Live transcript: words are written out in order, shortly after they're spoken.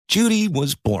Judy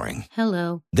was boring.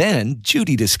 Hello. Then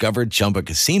Judy discovered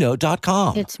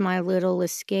ChumbaCasino.com. It's my little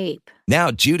escape. Now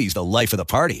Judy's the life of the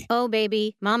party. Oh,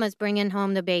 baby, mama's bringing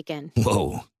home the bacon.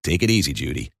 Whoa, take it easy,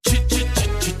 Judy.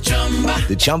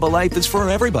 The Chumba life is for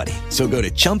everybody. So go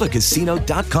to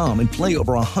ChumbaCasino.com and play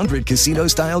over 100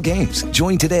 casino-style games.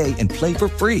 Join today and play for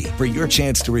free for your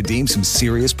chance to redeem some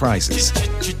serious prizes.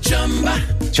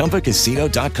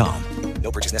 ChumbaCasino.com.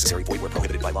 No purchase necessary. Void where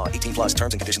prohibited by law. 18 plus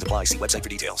terms and conditions apply. See website for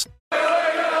details.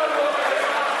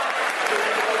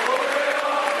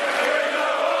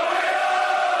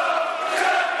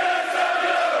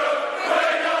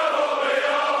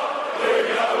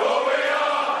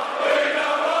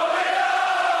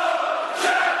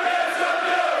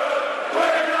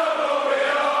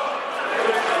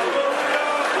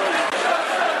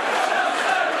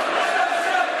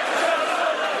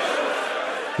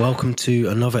 Welcome to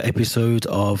another episode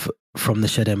of From the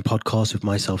Shed End podcast with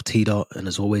myself, T-Dot, and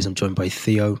as always, I'm joined by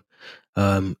Theo.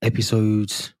 What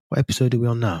episode are we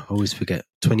on now? I always forget.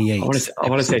 28. I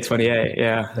want to say 28,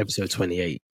 yeah. Episode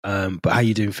 28. But how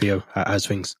you doing, Theo? How's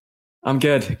things? I'm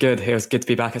good. It was good to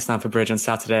be back at Stamford Bridge on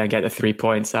Saturday and get the 3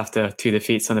 points after 2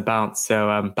 defeats on the bounce.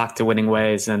 So back to winning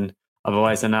ways, and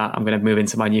otherwise than that, I'm going to move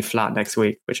into my new flat next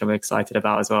week, which I'm excited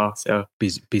about as well. So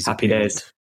busy happy period.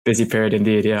 days. Busy period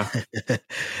indeed, yeah.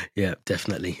 Yeah,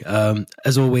 definitely.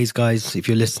 As always, guys, if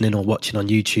you're listening or watching on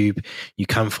YouTube, you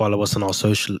can follow us on our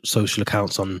social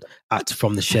accounts on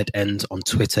 @FromTheShedEnd on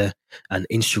Twitter and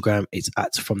Instagram. It's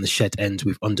 @FromTheShedEnd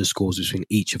with underscores between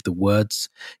each of the words.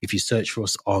 If you search for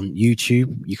us on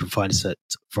YouTube, you can find us at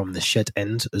From the Shed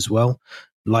End as well.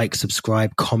 Like,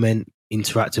 subscribe, comment,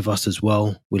 interact with us as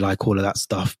well. We like all of that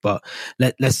stuff. But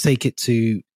let's take it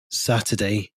to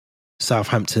Saturday,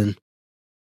 Southampton.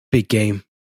 Big game.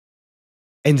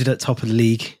 Ended at top of the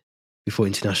league before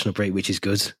international break, which is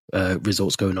good.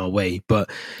 Results going our way. But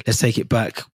let's take it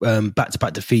back.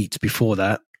 Back-to-back defeats before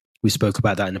that. We spoke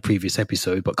about that in the previous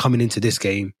episode. But coming into this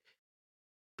game,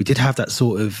 we did have that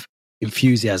sort of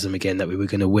enthusiasm again that we were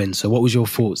going to win. So what was your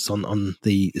thoughts on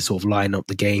the sort of line up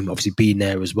the game? Obviously being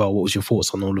there as well. What was your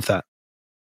thoughts on all of that?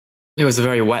 It was a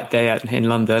very wet day in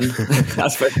London. I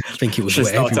think it was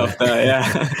wet everywhere.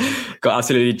 Yeah. Got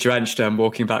absolutely drenched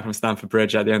walking back from Stamford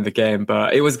Bridge at the end of the game.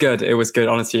 But it was good. It was good.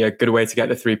 Honestly, a good way to get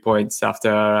the 3 points after,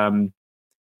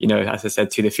 as I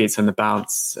said, 2 defeats on the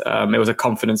bounce. It was a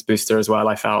confidence booster as well,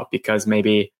 I felt, because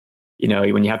maybe,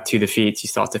 when you have 2 defeats, you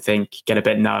start to get a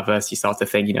bit nervous. You start to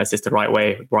think, is this the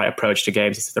right approach to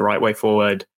games? Is this the right way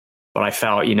forward? But I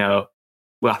felt,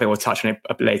 I think we'll touch on it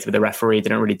up later, but the referee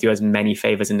didn't really do as many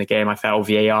favours in the game. I felt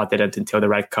VAR didn't until the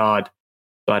red card.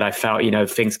 But I felt,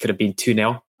 things could have been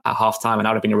 2-0 at halftime, and that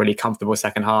would have been a really comfortable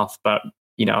second half. But,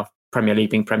 Premier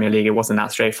League being Premier League, it wasn't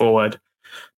that straightforward.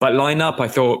 But line-up, I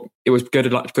thought it was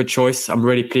good choice. I'm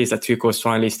really pleased that Tuchel's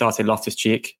finally started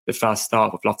Loftus-Cheek, the first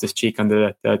start of Loftus-Cheek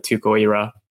under the Tuchel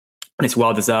era. And it's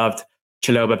well-deserved.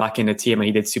 Chalobah back in the team, and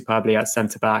he did superbly at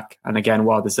centre-back. And again,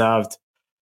 well-deserved.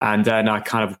 And then I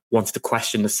kind of wanted to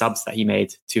question the subs that he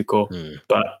made, Tuchel,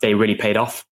 but they really paid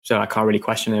off. So I can't really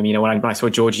question them. When I saw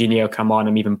Jorginho come on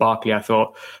and even Barkley, I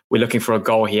thought, we're looking for a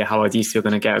goal here. How are these two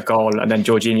going to get a goal? And then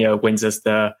Jorginho wins us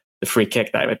the free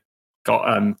kick that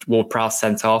got Ward-Prowse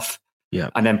sent off. Yeah.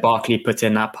 And then Barkley put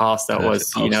in that pass that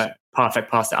was, perfect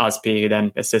pass to Azpi, who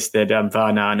then assisted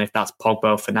Werner. And if that's Pogba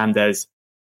or Fernandes,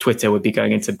 Twitter would be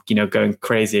going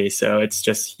crazy. So it's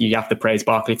just, you have to praise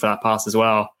Barkley for that pass as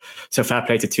well. So fair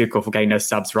play to Tuchel for getting those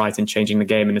subs right and changing the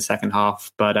game in the second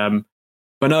half. But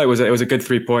no, it was a good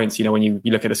 3 points. When you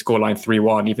look at the scoreline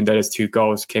 3-1, even though those 2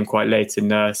 goals came quite late in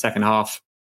the second half,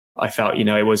 I felt,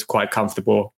 it was quite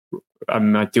comfortable.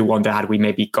 I do wonder, had we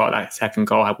maybe got that second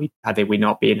goal, had they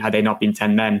not been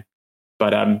 10 men.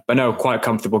 But no, quite a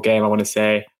comfortable game, I want to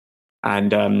say.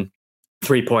 And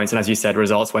 3 points, and as you said,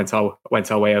 results went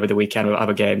our way over the weekend with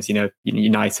other games.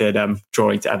 United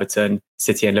drawing to Everton,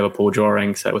 City and Liverpool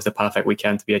drawing. So it was the perfect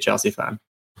weekend to be a Chelsea fan.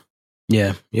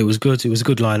 Yeah, it was good. It was a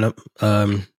good lineup.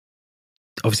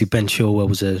 Obviously, Ben Chilwell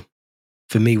was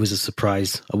a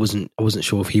surprise. I wasn't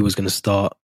sure if he was going to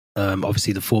start.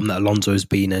 Obviously, the form that Alonso's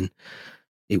been in,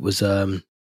 it was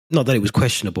not that it was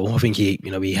questionable. I think he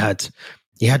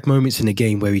had moments in the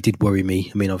game where he did worry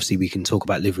me. I mean, obviously, we can talk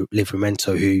about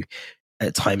Livramento, who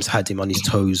at times had him on his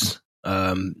toes,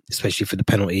 especially for the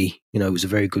penalty. It was a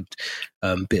very good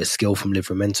bit of skill from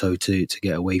Livramento to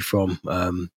get away from.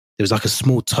 There was like a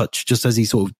small touch, just as he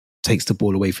sort of takes the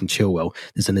ball away from Chilwell.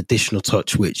 There's an additional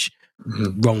touch which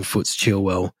wrong foots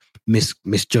Chilwell,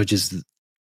 misjudges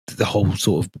the whole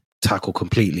sort of tackle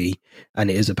completely,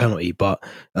 and it is a penalty. But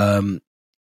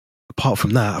apart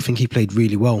from that, I think he played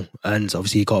really well, and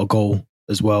obviously he got a goal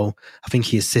as well. I think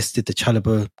he assisted the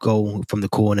Chalobah goal from the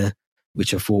corner,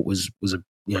 which I thought was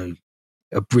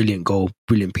a brilliant goal,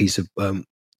 brilliant piece of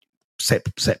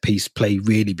set piece play,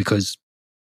 really, because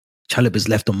Chalobah's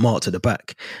left unmarked at the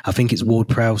back. I think it's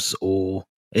Ward-Prowse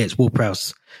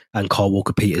and Kyle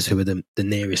Walker-Peters who are the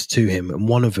nearest to him, and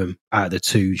one of them out of the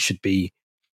two should be,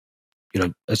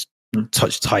 as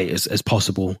touch tight as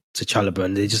possible to Chalobah,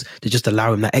 and they just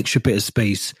allow him that extra bit of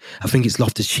space. I think it's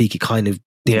Loftus-Cheek. He kind of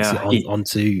dinks it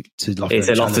onto Loftus.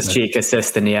 It's a Loftus-Cheek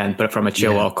assist in the end, but from a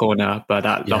Chilwell corner. But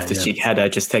that Loftus-Cheek header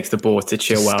just takes the ball to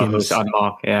Chilwell, who's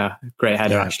unmarked. Yeah, great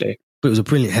header actually. But it was a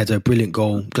brilliant header, brilliant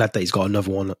goal. Glad that he's got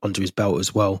another one under his belt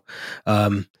as well.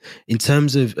 In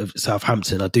terms of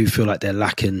Southampton, I do feel like they're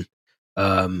lacking,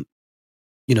 a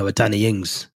Danny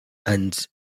Ings. And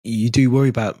you do worry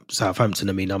about Southampton.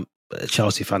 I mean, I'm a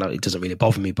Chelsea fan, it doesn't really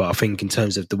bother me. But I think in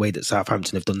terms of the way that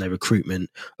Southampton have done their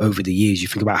recruitment over the years, you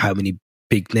think about how many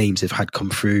big names they've had come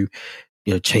through.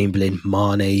 Chamberlain,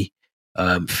 Mane,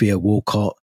 Theo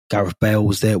Walcott, Gareth Bale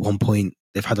was there at one point.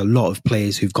 They've had a lot of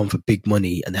players who've gone for big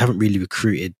money and they haven't really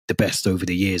recruited the best over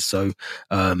the years. So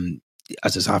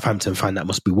as a Southampton fan, that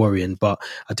must be worrying. But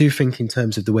I do think in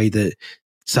terms of the way that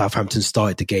Southampton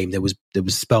started the game, there was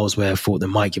spells where I thought they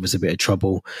might give us a bit of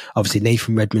trouble. Obviously,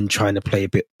 Nathan Redmond trying to play a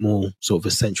bit more sort of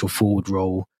a central forward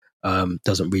role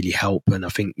doesn't really help. And I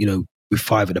think, with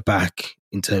five at the back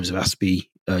in terms of Aspie,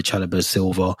 Chalobah,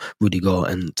 Silva, Rudiger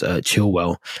and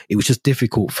Chilwell, it was just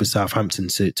difficult for Southampton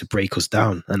to break us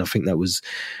down. And I think that was,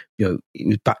 it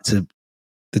was back to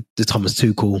the Thomas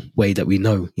Tuchel way that we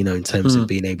know, in terms of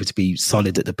being able to be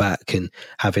solid at the back and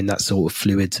having that sort of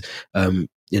fluid,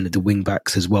 the wing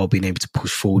backs as well, being able to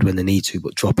push forward when they need to,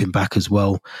 but dropping back as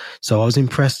well. So I was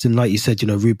impressed. And like you said,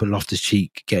 Ruben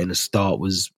Loftus-Cheek getting a start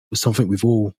was something we've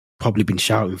all probably been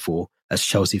shouting for as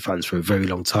Chelsea fans for a very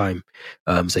long time.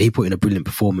 So he put in a brilliant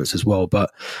performance as well. But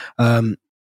Timo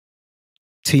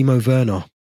Werner,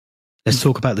 let's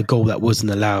talk about the goal that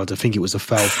wasn't allowed. I think it was a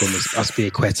foul from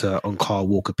Azpilicueta on Kyle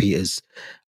Walker-Peters.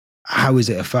 How is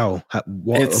it a foul?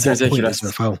 What point is it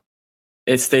a foul?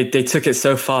 They took it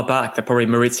so far back that probably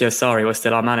Maurizio Sarri was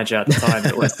still our manager at the time.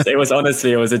 It was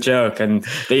honestly a joke, and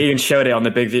they even showed it on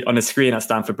the screen at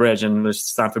Stamford Bridge, and the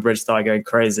Stamford Bridge started going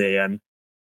crazy. And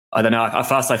I don't know. At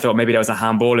first, I thought maybe there was a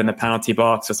handball in the penalty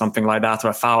box or something like that, or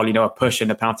a foul, a push in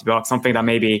the penalty box, something that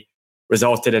maybe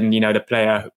resulted in the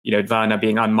player, Werner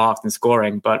being unmarked and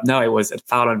scoring. But no, it was a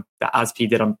foul that Azpi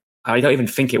did on. I don't even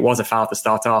think it was a foul to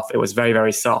start off. It was very,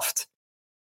 very soft,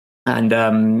 and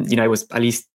it was at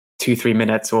least 2-3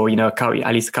 minutes, or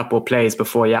at least a couple of plays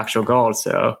before the actual goal.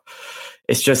 So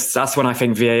it's just, that's when I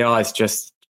think VAR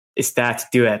it's there to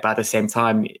do it, but at the same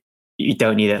time, you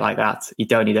don't need it like that. You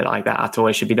don't need it like that at all.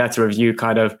 It should be there to review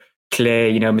kind of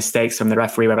clear, mistakes from the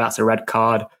referee, whether that's a red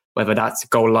card, whether that's a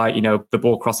goal line, the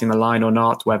ball crossing the line or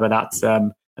not, whether that's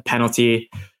a penalty,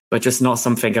 but just not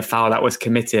a foul that was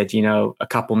committed, a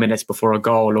couple minutes before a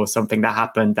goal, or something that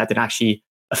happened that didn't actually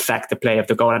affect the play of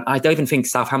the goal. And I don't even think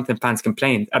Southampton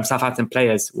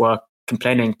players were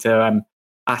complaining to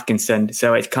Atkinson.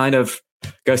 So it kind of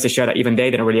goes to show that even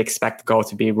they didn't really expect the goal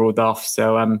to be ruled off.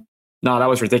 So no, that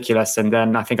was ridiculous. And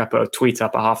then I think I put a tweet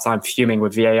up at halftime fuming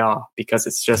with VAR, because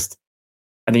it's just,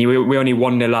 and then we only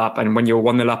 1-0 up. And when you're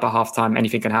 1-0 up at halftime,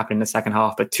 anything can happen in the second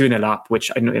half. But 2-0 up, which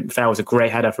in fair was a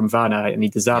great header from Werner, and he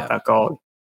deserved that goal.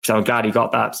 So I'm glad he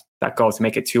got that goal to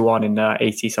make it 2-1 in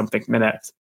 80 something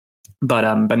minutes. But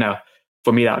no,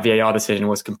 for me, that VAR decision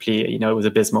was complete. It was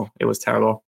abysmal. It was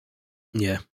terrible.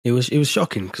 Yeah, it was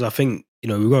shocking, because I think, we've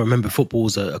got to remember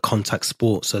football's a contact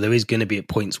sport. So there is going to be at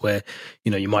points where,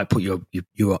 you might put your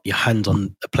hand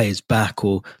on a player's back,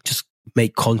 or just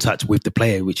make contact with the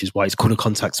player, which is why it's called a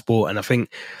contact sport. And I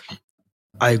think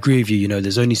I agree with you.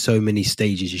 There's only so many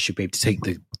stages you should be able to take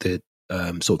the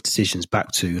sort of decisions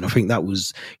back to. And I think that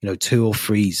was, 2 or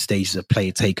 3 stages of play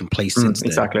taken place since then.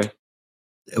 Exactly.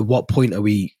 At what point are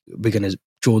we're going to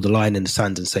draw the line in the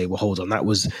sand and say, well, hold on, that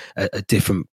was a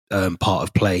different part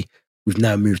of play. We've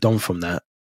now moved on from that.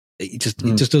 It just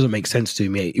doesn't make sense to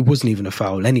me. It wasn't even a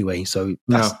foul anyway. So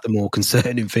that's the more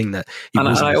concerning thing. That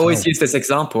I always use this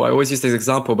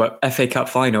example. But FA Cup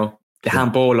final, the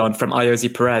handball from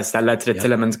Ayoze Perez that led to the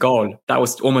Tielemans goal, that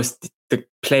was almost the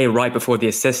play right before the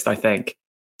assist, I think.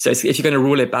 So if you're going to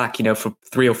rule it back, for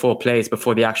 3 or 4 plays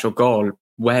before the actual goal,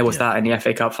 where was that in the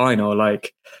FA Cup final?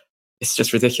 Like, it's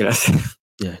just ridiculous.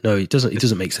 Yeah, no, it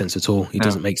doesn't make sense at all. It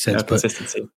doesn't make sense. No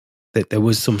consistency. But there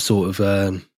was some sort of,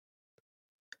 I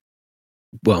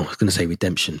was going to say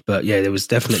redemption, but yeah, there was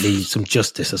definitely some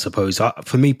justice, I suppose.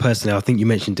 For me personally, I think you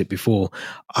mentioned it before.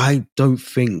 I don't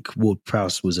think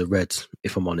Ward-Prowse was a red,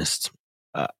 if I'm honest.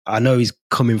 I know he's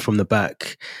coming from the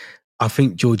back. I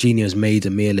think Jorginho's made a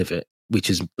meal of it, which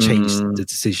has changed the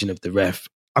decision of the ref.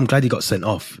 I'm glad he got sent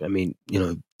off. I mean,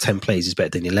 10 plays is better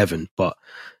than 11, but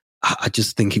I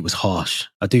just think it was harsh.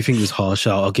 I do think it was harsh.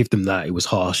 I'll give them that. It was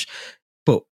harsh.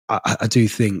 But I do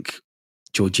think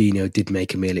Jorginho did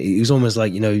make a meal. It was almost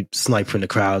like, sniper in the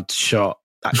crowd, shot,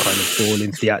 that kind of ball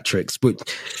in theatrics.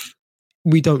 But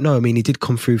we don't know. I mean, he did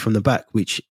come through from the back,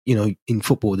 which, in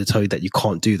football, they tell you that you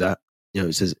can't do that.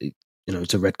 It says,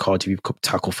 it's a red card if you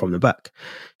tackle from the back.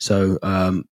 So,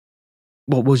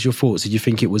 what was your thoughts? Did you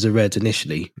think it was a red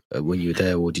initially when you were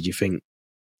there, or did you think,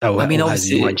 has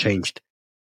your mind changed?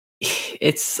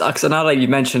 It's so now that you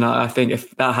mentioned, I think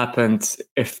if that happened,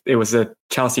 if it was a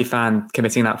Chelsea fan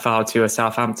committing that foul to a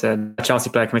Chelsea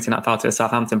player committing that foul to a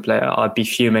Southampton player, I'd be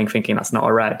fuming, thinking that's not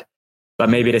a red. But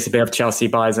maybe there's a bit of Chelsea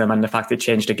biasm and the fact it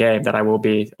changed the game that I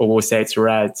will say it's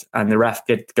red. And the ref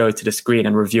did go to the screen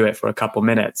and review it for a couple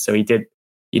minutes. So he did,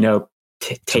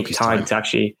 take time to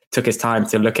actually took his time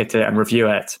to look at it and review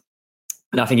it.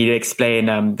 And I think he did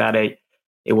explain that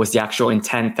it was the actual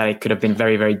intent that it could have been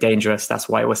very, very dangerous. That's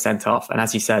why it was sent off. And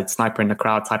as you said, sniper in the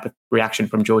crowd type of reaction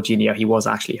from Jorginho. He was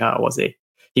actually hurt, was he?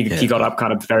 He got up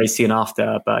kind of very soon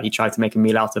after, but he tried to make a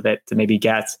meal out of it to maybe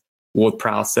get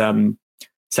Ward-Prowse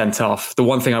sent off. The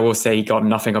one thing I will say, he got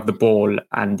nothing of the ball,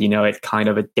 and it's kind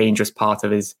of a dangerous part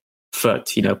of his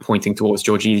foot, pointing towards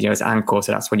Jorginho's ankle.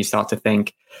 So that's when you start to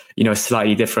think,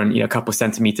 slightly different, a couple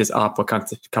centimeters up or a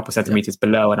couple centimeters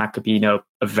below, and that could be, a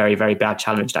very, very bad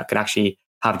challenge that could actually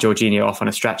have Jorginho off on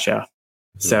a stretcher.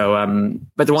 So,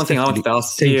 but the one thing I wanted to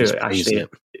ask you, actually,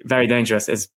 very dangerous,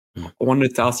 is I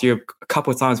wanted to ask you a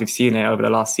couple of times, we've seen it over the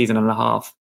last season and a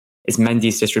half, is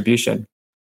Mendy's distribution.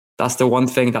 That's the one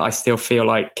thing that I still feel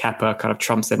like Kepa kind of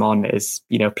trumps him on, is,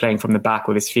 playing from the back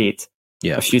with his feet.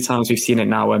 Yeah. A few times we've seen it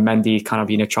now where Mendy kind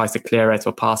of, tries to clear it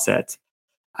or pass it,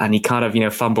 and he kind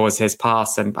of, fumbles his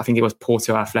pass. And I think it was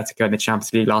Porto Atletico in the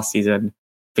Champions League last season.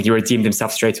 I think he redeemed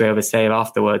himself straight away with a save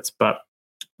afterwards. But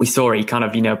we saw he kind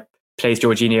of, plays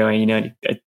Jorginho and,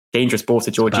 a dangerous ball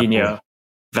to Jorginho,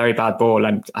 very bad ball.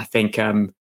 And I think,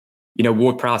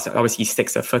 Ward-Prowse, obviously he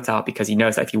sticks a foot out because he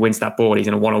knows that if he wins that ball, he's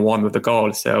in a one-on-one with the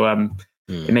goal. So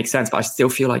it makes sense. But I still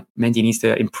feel like Mendy needs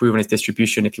to improve on his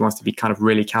distribution if he wants to be kind of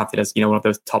really counted as, one of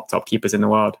those top keepers in the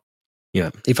world. Yeah.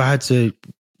 If I had to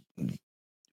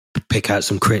pick out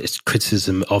some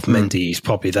criticism of Mendy, he's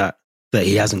probably that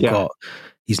he hasn't got.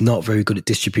 He's not very good at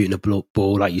distributing the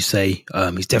ball, like you say.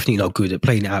 He's definitely not good at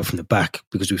playing it out from the back,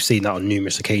 because we've seen that on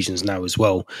numerous occasions now as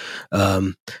well.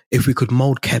 If we could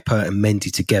mould Kepa and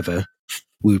Mendy together,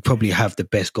 we would probably have the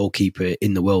best goalkeeper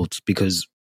in the world, because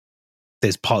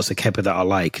there's parts of Kepa that I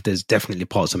like. There's definitely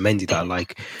parts of Mendy that I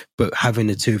like. But having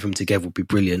the two of them together would be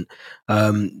brilliant.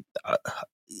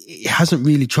 It hasn't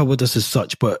really troubled us as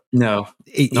such, but no,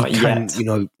 it can,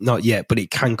 not yet, but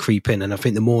it can creep in. And I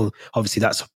think the more, obviously,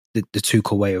 that's the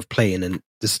Tuchel way of playing, and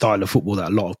the style of football that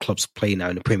a lot of clubs play now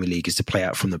in the Premier League is to play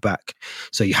out from the back.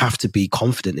 So you have to be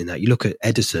confident in that. You look at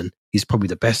Ederson, he's probably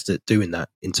the best at doing that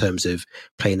in terms of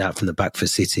playing out from the back for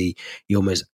City.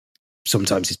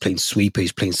 Sometimes he's playing sweeper,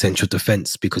 he's playing central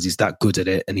defence because he's that good at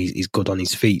it, and he's good on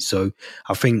his feet. So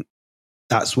I think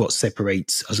that's what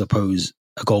separates, I suppose,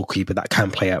 a goalkeeper that can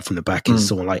play out from the back is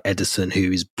someone like Ederson,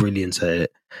 who is brilliant at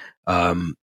it.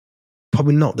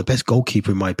 Probably not the best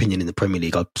goalkeeper in my opinion in the Premier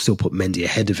League. I'd still put Mendy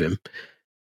ahead of him.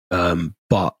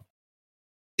 But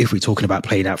if we're talking about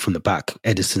playing out from the back,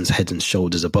 Ederson's head and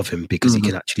shoulders above him because he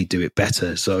can actually do it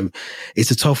better. So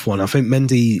it's a tough one. I think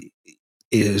Mendy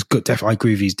is good. I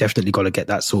agree with you. He's definitely got to get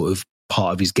that sort of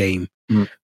part of his game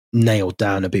nailed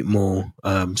down a bit more,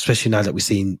 especially now that we're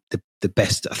seeing the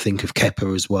best, I think, of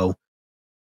Kepa as well.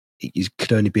 It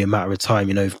could only be a matter of time,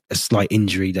 a slight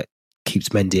injury that keeps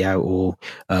Mendy out, or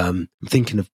I'm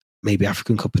thinking of maybe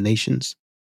African Cup of Nations.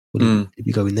 Would he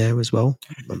be going there as well?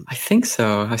 I think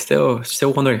so. I still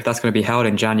wondering if that's going to be held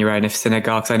in January, and if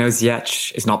Senegal, because I know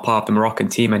Ziyech is not part of the Moroccan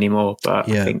team anymore, but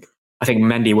I think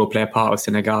Mendy will play a part of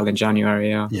Senegal in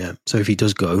January. Yeah. So if he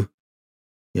does go,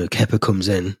 Kepa comes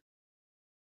in.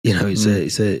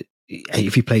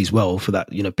 If he plays well for that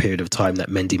period of time that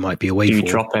Mendy might be away, do you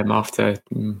drop him after?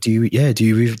 Do you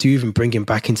even bring him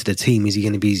back into the team? Is he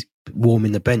going to be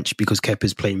warming the bench because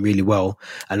Kepa's playing really well?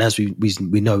 And as we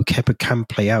know, Kepa can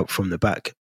play out from the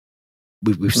back.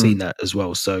 We've seen that as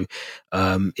well. So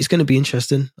it's going to be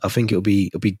interesting. I think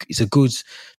it's a good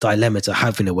dilemma to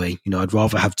have in a way. I'd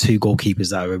rather have two goalkeepers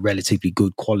that are a relatively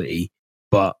good quality,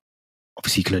 but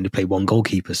obviously you can only play one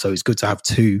goalkeeper. So it's good to have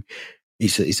two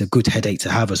it's a good headache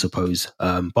to have, I suppose.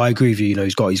 But I agree with you.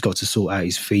 He's got to sort out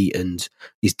his feet and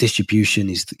his distribution.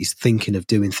 His thinking of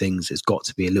doing things has got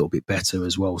to be a little bit better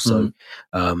as well. So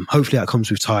hopefully that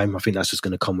comes with time. I think that's just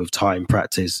going to come with time,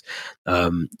 practice.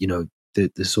 The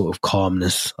sort of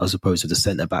calmness, I suppose, of the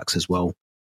centre backs as well.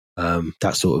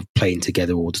 That sort of playing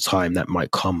together all the time that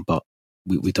might come, but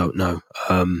we don't know.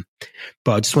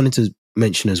 But I just wanted to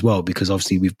mention as well, because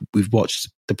obviously we've watched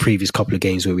the previous couple of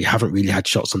games where we haven't really had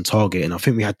shots on target, and I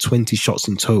think we had 20 shots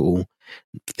in total.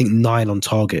 I think 9 on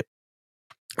target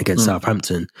against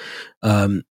Southampton.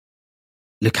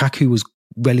 Lukaku was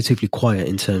relatively quiet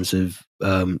in terms of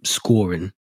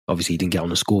scoring. Obviously, he didn't get on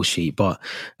the score sheet, but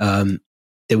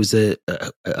there was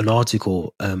an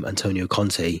article. Antonio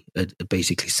Conte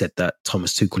basically said that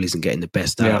Thomas Tuchel isn't getting the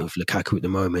best out of Lukaku at the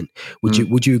moment.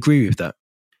 Would you agree with that?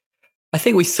 I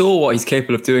think we saw what he's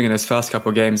capable of doing in his first couple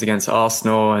of games against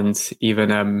Arsenal and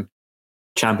even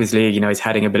Champions League, his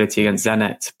heading ability against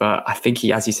Zenit. But I think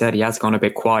as you said, he has gone a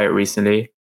bit quiet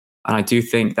recently. And I do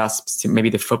think that's maybe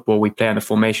the football we play and the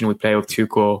formation we play with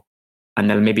Tuchel. And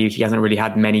then maybe he hasn't really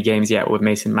had many games yet with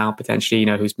Mason Mount potentially,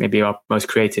 who's maybe our most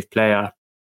creative player.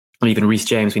 And even Reece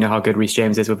James, we know how good Reece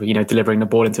James is with, delivering the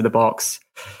ball into the box.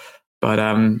 But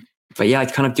yeah, I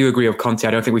kind of do agree with Conte.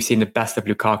 I don't think we've seen the best of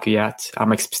Lukaku yet.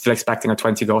 I'm still expecting a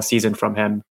 20-goal season from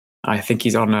him. I think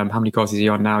he's on, how many goals is he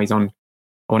on now? He's on,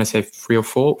 I want to say 3 or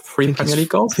 4 Premier League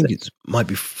goals. I think it might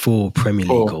be 4 Premier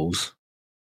League goals.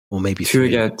 Or maybe 3.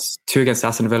 Two against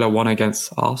Aston Villa, 1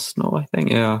 against Arsenal, I think,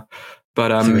 yeah.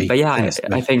 But yeah,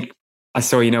 I think I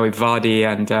saw, with Vardy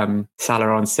and Salah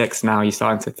on 6 now, you're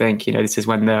starting to think, this is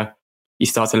when you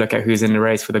start to look at who's in the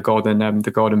race for the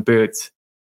golden boot.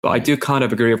 But I do kind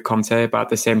of agree with Conte, but at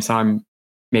the same time,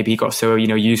 maybe he got so,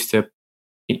 used to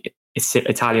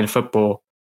Italian football.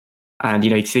 And,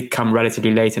 he did come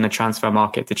relatively late in the transfer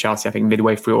market to Chelsea, I think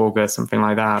midway through August, something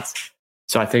like that.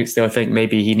 So I still think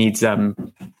maybe he needs a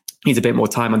bit more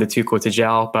time under Tuchel to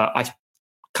gel. But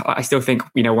I still think,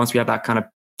 once we have that kind of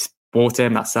bought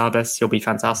him, that service, he'll be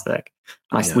fantastic.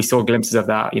 And we saw glimpses of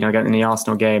that, again in the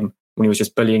Arsenal game when he was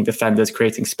just bullying defenders,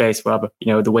 creating space for,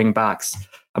 the wing backs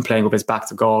and playing with his back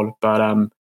to goal. But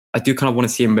I do kind of want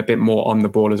to see him a bit more on the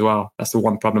ball as well. That's the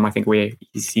one problem I think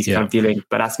he's kind of dealing.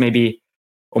 But that's maybe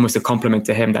almost a compliment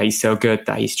to him that he's so good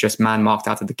that he's just man-marked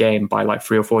out of the game by like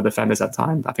 3 or 4 defenders at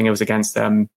times. I think it was against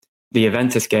the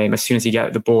Juventus game. As soon as he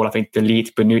gets the ball, I think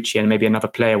Delete, Bonucci and maybe another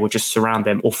player will just surround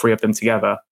them, all 3 of them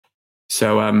together.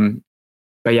 So,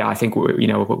 but yeah, I think, with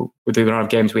the amount of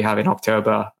games we have in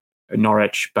October,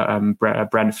 Norwich,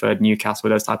 Brentford, Newcastle,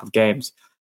 those type of games,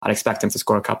 I'd expect him to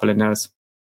score a couple in those.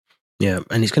 Yeah,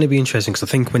 and it's going to be interesting because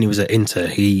I think when he was at Inter,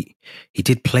 he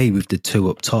did play with the 2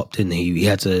 up top, didn't he? He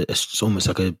had it's almost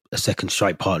like a second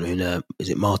strike partner in is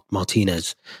it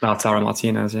Martinez? Lautaro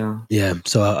Martinez, yeah. Yeah,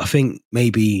 so I think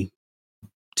maybe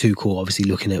Tuchel, obviously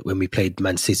looking at when we played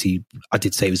Man City, I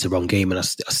did say it was the wrong game, and I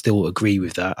still agree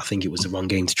with that. I think it was the wrong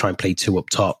game to try and play 2 up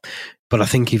top. But I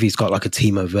think if he's got like a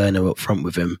Timo Werner up front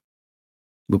with him,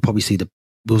 we'll probably see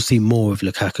more of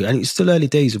Lukaku. And it's still early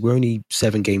days. We're only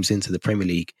 7 games into the Premier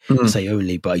League. I say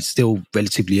only, but it's still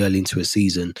relatively early into a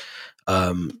season.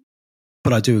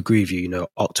 But I do agree with you.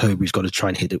 October, he's got to try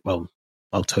and hit it. Well,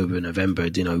 October, November,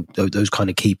 those kind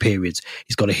of key periods,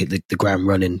 he's got to hit the ground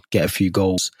running, get a few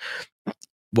goals.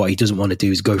 What he doesn't want to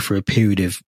do is go for a period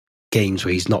of games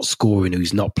where he's not scoring or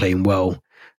he's not playing well.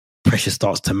 Pressure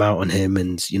starts to mount on him,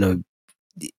 and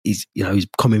he's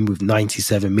coming with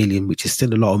 97 million, which is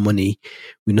still a lot of money.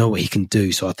 We know what he can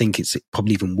do, so I think it's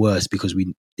probably even worse because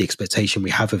the expectation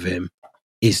we have of him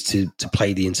is to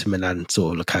play the Inter Milan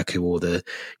sort of Lukaku, or the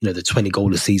 20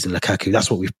 goal a season Lukaku. That's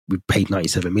what we've paid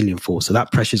 97 million for. So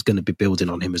that pressure is going to be building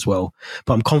on him as well.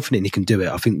 But I'm confident he can do it.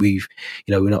 I think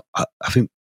I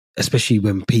think especially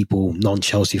when people,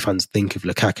 non-Chelsea fans, think of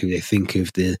Lukaku, they think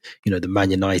of the Man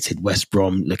United, West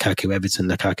Brom, Lukaku, Everton,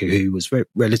 Lukaku, who was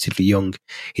relatively young.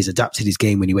 He's adapted his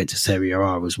game when he went to Serie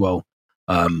A as well.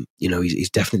 He's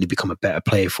definitely become a better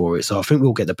player for it. So I think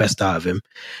we'll get the best out of him.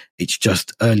 It's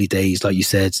just early days, like you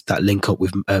said, that link up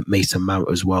with Mason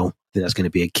Mount as well. I think that's going to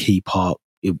be a key part.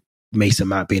 Mason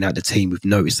Mount being out the team, we've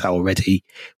noticed that already.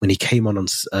 When he came on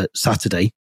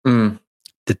Saturday,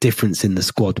 the difference in the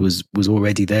squad was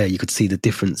already there. You could see the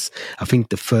difference. I think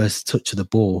the first touch of the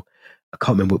ball, I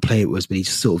can't remember what play it was, but he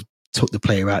just sort of took the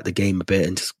player out of the game a bit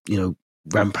and just,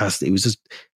 ran past it. It was just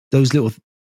those little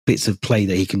bits of play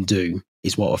that he can do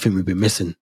is what I think we've been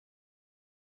missing.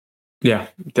 Yeah,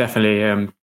 definitely.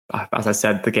 As I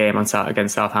said, the game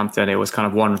against Southampton, it was kind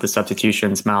of one of the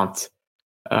substitutions Mount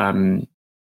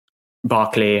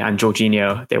Barkley and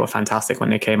Jorginho, they were fantastic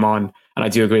when they came on. And I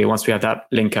do agree, once we have that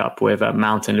link up with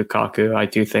Mount and Lukaku, I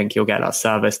do think he'll get that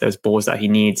service, those balls that he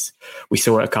needs. We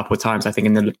saw it a couple of times, I think,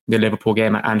 in the Liverpool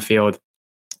game at Anfield.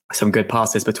 Some good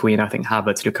passes between, I think,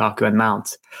 Havertz, Lukaku and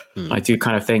Mount. I do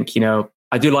kind of think,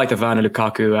 I do like the Werner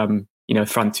Lukaku,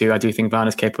 front two. I do think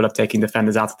Werner's capable of taking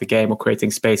defenders out of the game or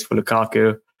creating space for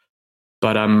Lukaku.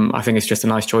 But I think it's just a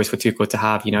nice choice for Tuchel to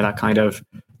have, that kind of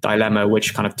dilemma,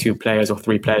 which kind of 2 players or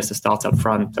 3 players to start up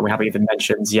front. And we haven't even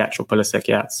mentioned Ziyech or Pulisic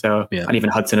yet. So, and even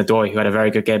Hudson-Odoi, who had a very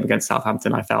good game against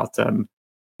Southampton, I felt,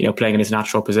 playing in his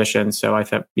natural position. So I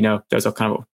think, those are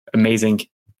kind of amazing,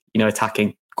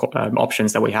 attacking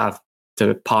options that we have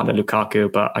to partner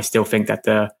Lukaku. But I still think that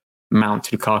the Mount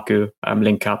Lukaku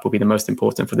link up will be the most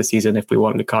important for the season if we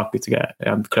want Lukaku to get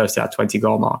close to that 20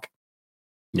 goal mark.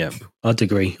 Yeah, I'd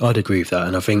agree with that.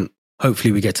 And I think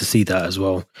hopefully we get to see that as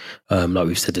well. Like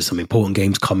we've said, there's some important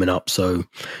games coming up. So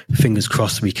fingers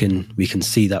crossed we can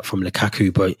see that from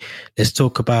Lukaku. But let's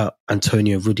talk about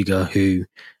Antonio Rudiger, who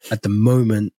at the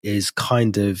moment is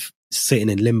kind of sitting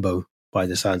in limbo by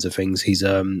the sounds of things. He's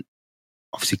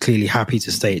obviously clearly happy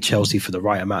to stay at Chelsea for the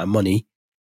right amount of money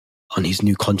on his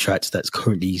new contract that's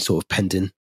currently sort of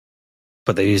pending.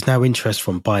 But there is now interest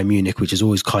from Bayern Munich, which has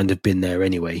always kind of been there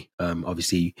anyway.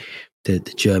 Obviously, the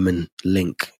German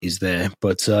link is there.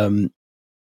 But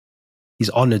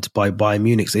he's honoured by Bayern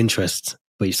Munich's interest,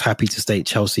 but he's happy to stay at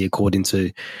Chelsea, according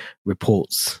to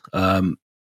reports. How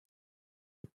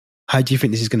do you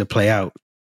think this is going to play out?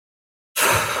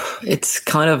 It's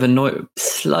kind of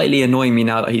slightly annoying me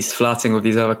now that he's flirting with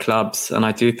these other clubs. And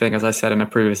I do think, as I said in a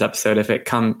previous episode, if it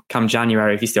come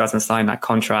January, if he still hasn't signed that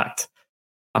contract,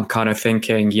 I'm kind of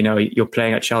thinking, you're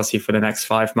playing at Chelsea for the next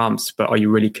 5 months, but are you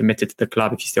really committed to the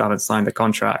club if you still haven't signed the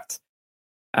contract?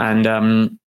 And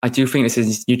I do think this is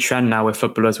this new trend now with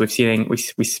footballers. We're seeing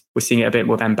it a bit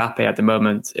with Mbappe at the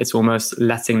moment. It's almost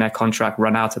letting their contract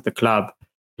run out at the club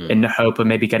in the hope of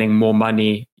maybe getting more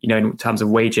money, in terms of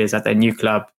wages at their new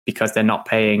club, because they're not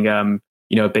paying,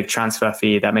 a big transfer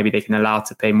fee that maybe they can allow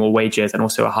to pay more wages and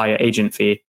also a higher agent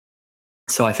fee.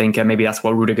 So I think maybe that's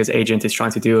what Rudiger's agent is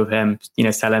trying to do with him.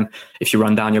 Tell him, if you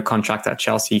run down your contract at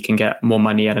Chelsea, you can get more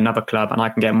money at another club, and I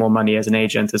can get more money as an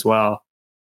agent as well.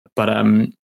 But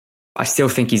I still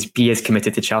think he is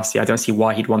committed to Chelsea. I don't see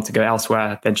why he'd want to go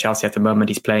elsewhere than Chelsea at the moment.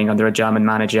 He's playing under a German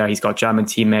manager. He's got German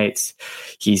teammates.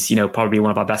 He's, probably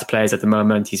one of our best players at the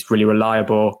moment. He's really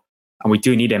reliable, and we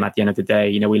do need him at the end of the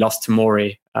day. We lost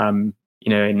Tomori, in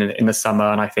the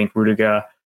summer, and I think Rudiger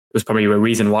was probably a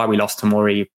reason why we lost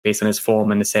Tomori based on his form,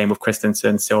 and the same with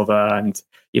Christensen, Silva, and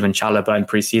even Chalobah in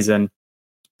pre-season.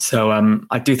 So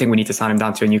I do think we need to sign him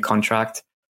down to a new contract.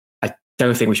 I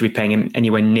don't think we should be paying him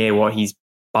anywhere near what he's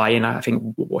buying. I think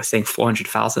we're saying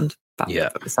 400,000.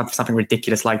 Something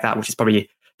ridiculous like that, which is probably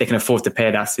they can afford to pay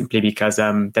that simply because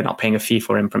they're not paying a fee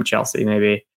for him from Chelsea.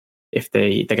 Maybe if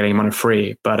they're getting him on a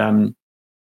free. But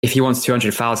if he wants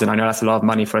 200,000, I know that's a lot of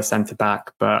money for a centre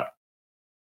back, but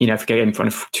if you get him for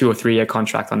a 2 or 3 year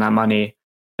contract on that money,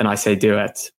 then I say do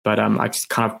it. But I just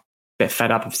kind of a bit fed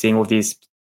up of seeing all these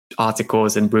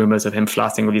articles and rumours of him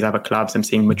flirting with these other clubs. I'm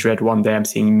seeing Madrid one day, I'm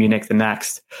seeing Munich the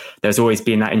next. There's always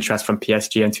been that interest from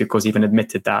PSG, and Tuchel's even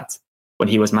admitted that when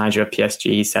he was manager of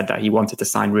PSG, he said that he wanted to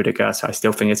sign Rudiger. So I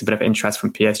still think it's a bit of interest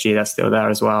from PSG that's still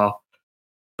there as well.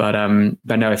 But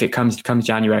no, if it comes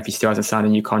January, if he still hasn't signed a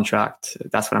new contract,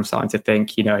 that's what I'm starting to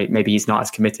think. Maybe he's not as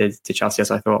committed to Chelsea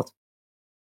as I thought.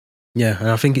 Yeah, and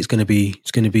I think it's going to be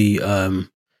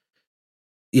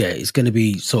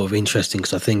sort of interesting,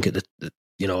 because I think at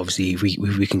obviously if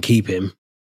we can keep him,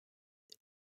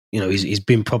 he's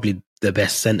been probably the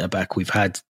best centre back we've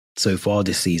had so far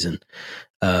this season.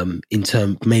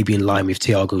 Maybe in line with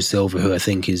Thiago Silva, who I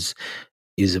think is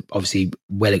obviously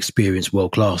well experienced,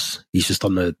 world class. He's just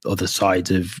on the other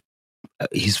side of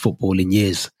his footballing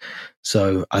years.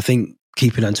 So I think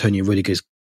keeping Antonio Rudiger is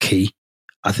key.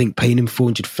 I think paying him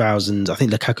 400,000. I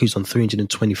think Lukaku's on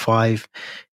 325,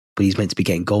 but he's meant to be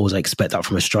getting goals. I expect that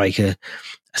from a striker.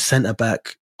 A centre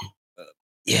back,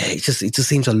 it just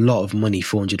seems a lot of money,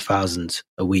 400,000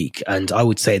 a week. And I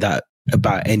would say that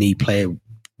about any player,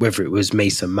 whether it was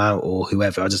Mason Mount or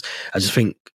whoever. I just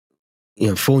think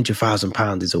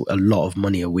 £400,000 is a lot of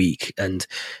money a week, and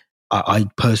I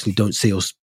personally don't see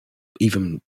us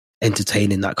even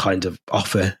entertaining that kind of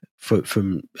offer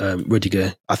from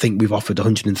Rudiger. I think we've offered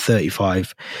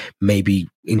 135, maybe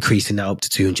increasing that up to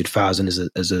 200,000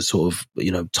 as a sort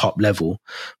of top level.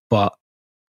 But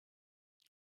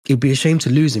it'd be a shame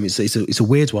to lose him. It's a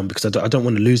weird one, because I don't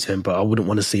want to lose him, but I wouldn't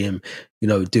want to see him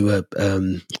do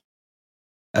an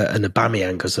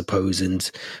Aubameyang, I suppose,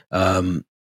 and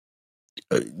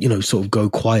sort of go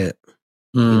quiet.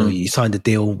 He signed a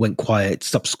deal, went quiet,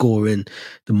 stopped scoring.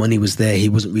 The money was there. He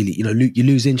wasn't really, you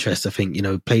lose interest. I think,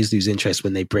 players lose interest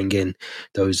when they bring in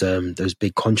those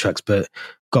big contracts. But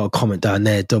got a comment down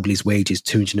there, double his wages,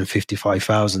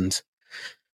 255,000.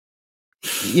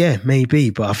 Yeah, maybe.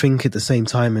 But I think at the same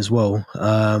time as well,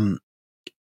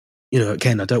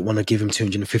 again, I don't want to give him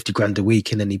 250 grand a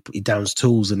week and then he downs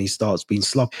tools and he starts being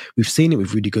sloppy. We've seen it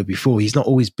with Rudy Good before. He's not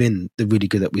always been the Rudy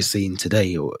Good that we're seeing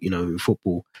today or, in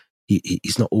football.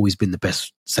 He's not always been the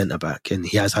best centre back, and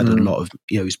he has had a lot of,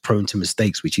 he's prone to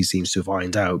mistakes, which he seems to have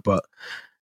ironed out. But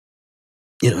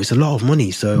it's a lot of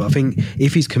money. So I think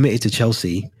if he's committed to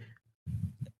Chelsea,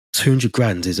 200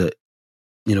 grand is a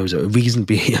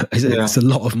reasonably, it's a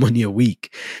lot of money a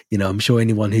week. I'm sure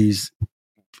anyone who's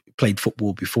played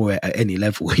football before at any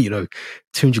level,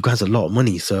 200 grand's a lot of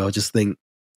money. So I just think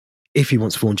if he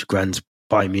wants 400 grand,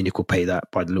 Bayern Munich will pay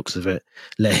that by the looks of it.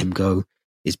 Let him go.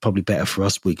 It's probably better for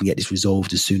us. We can get this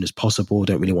resolved as soon as possible.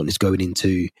 Don't really want this going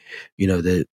into,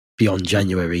 the beyond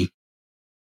January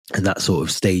and that sort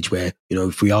of stage where,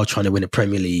 if we are trying to win a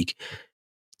Premier League,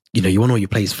 you want all your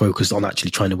players focused on actually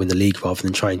trying to win the league rather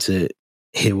than trying to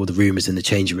hear all the rumours in the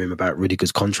changing room about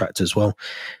Rudiger's contract as well.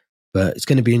 But it's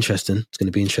going to be interesting.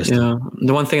 Yeah.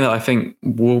 The one thing that I think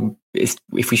is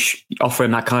if we offer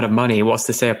him that kind of money, what's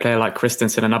to say a player like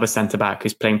Christensen, another centre-back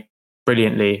who's playing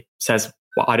brilliantly, says,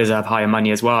 well, I deserve higher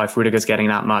money as well. If Rudiger's getting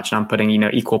that much and I'm putting,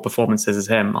 equal performances as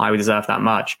him, I would deserve that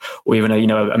much. Or even a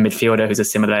midfielder who's a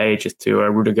similar age to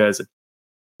Rudiger's,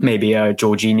 maybe a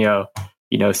Jorginho,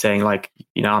 saying like,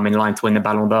 I'm in line to win the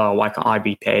Ballon d'Or. Why can't I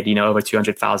be paid, over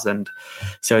 200,000?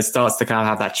 So it starts to kind of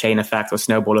have that chain effect or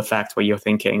snowball effect where you're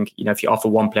thinking, if you offer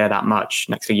one player that much,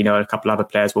 next thing a couple other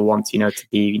players will want, to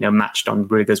be, matched on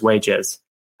Rudiger's wages.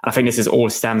 And I think this is all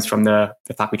stems from the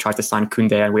fact we tried to sign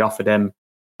Koundé and we offered him,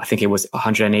 I think it was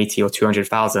 180 or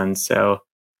 200,000. So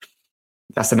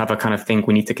that's another kind of thing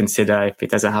we need to consider if it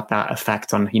doesn't have that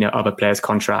effect on, other players'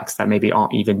 contracts that maybe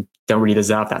don't really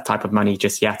deserve that type of money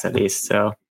just yet, at least.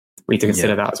 So we need to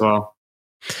consider that as well.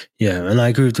 Yeah, and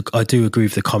I do agree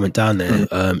with the comment down there.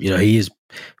 He is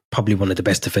probably one of the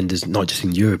best defenders, not just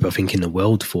in Europe, I think in the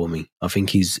world for me. I think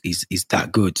he's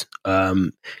that good.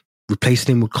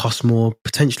 Replacing him would cost more,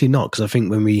 potentially not, because I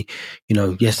think when we,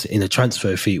 yes, in a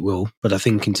transfer fee it will, but I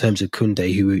think in terms of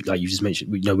Koundé, who, like you just mentioned,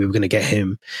 we were going to get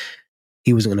him,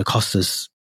 he wasn't going to cost us,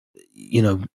 I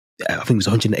think it was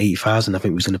 180,000. I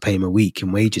think we was going to pay him a week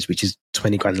in wages, which is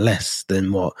 20 grand less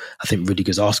than what I think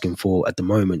Rudiger's asking for at the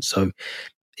moment. So,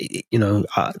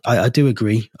 I do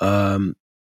agree. Costs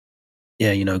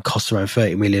around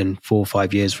 30 million, 4 or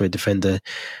 5 years for a defender.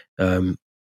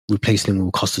 Replacing him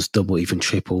will cost us double, even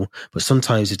triple. But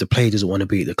sometimes if the player doesn't want to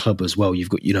be at the club as well, you've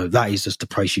got, that is just the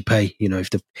price you pay. If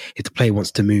the player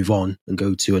wants to move on and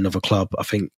go to another club, I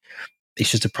think it's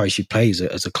just a price you pay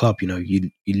as a club.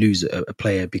 You lose a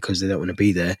player because they don't want to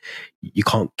be there. You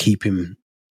can't keep him.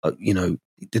 The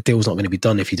deal's not going to be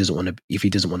done if he doesn't want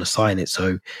to sign it.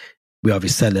 So we either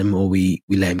sell him or we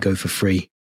let him go for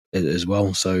free as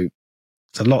well. So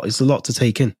it's a lot to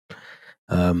take in.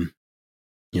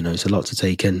 It's a lot to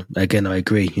take in. Again, I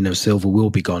agree. Silva will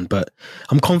be gone, but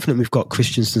I'm confident we've got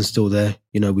Christensen still there.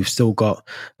 We've still got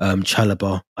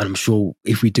Chalobah, and I'm sure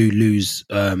if we do lose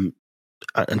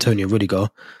Antonio Rudiger,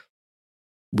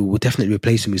 we will definitely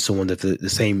replace him with someone of the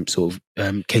same sort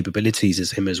of capabilities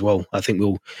as him as well. I think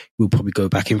we'll probably go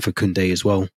back in for Koundé as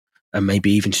well, and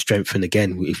maybe even strengthen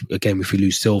again. If we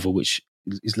lose Silva, which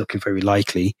is looking very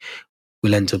likely,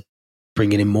 we'll end up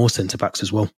bringing in more centre backs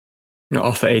as well.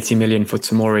 Offer 80 million for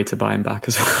Tomori to buy him back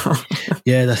as well.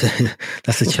 Yeah,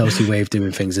 that's a Chelsea way of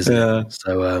doing things, isn't it?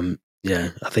 So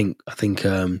I think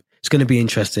it's going to be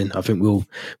interesting. I think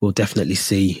we'll definitely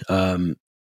see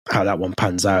how that one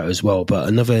pans out as well. But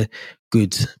another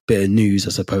good bit of news,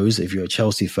 I suppose, if you're a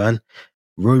Chelsea fan,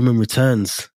 Roman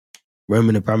returns.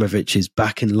 Roman Abramovich is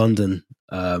back in London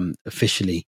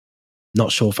officially.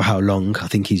 Not sure for how long. I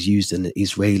think he's used an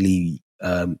Israeli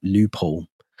loophole.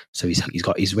 So he's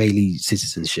got Israeli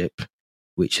citizenship,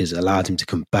 which has allowed him to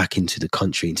come back into the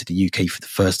country, into the UK for the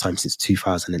first time since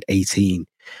 2018.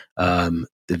 The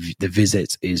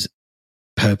visit is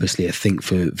purposely, I think,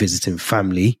 for visiting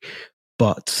family,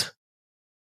 but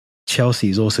Chelsea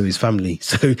is also his family.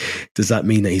 So does that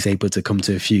mean that he's able to come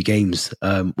to a few games?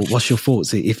 What's your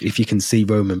thoughts if you can see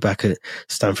Roman back at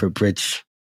Stamford Bridge?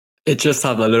 It just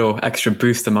had a little extra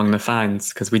boost among the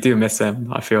fans because we do miss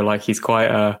him. I feel like he's quite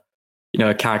a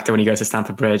character when he goes to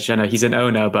Stamford Bridge. I know he's an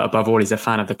owner, but above all, he's a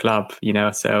fan of the club,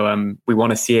 so we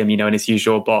want to see him, in his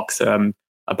usual box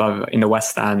above in the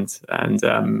West Stand.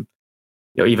 And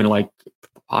even like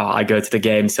I go to the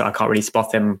game, so I can't really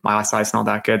spot him. My eyesight's not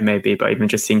that good, maybe, but even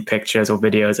just seeing pictures or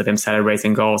videos of him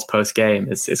celebrating goals post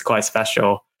game is quite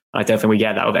special. I don't think we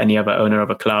get that with any other owner of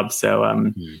a club.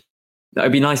 So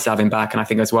it'd be nice to have him back. And I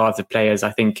think as well as the players,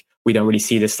 I think we don't really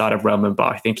see this side of Roman,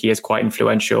 but I think he is quite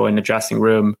influential in the dressing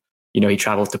room. He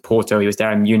traveled to Porto. He was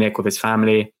there in Munich with his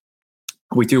family.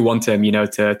 We do want him,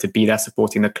 to be there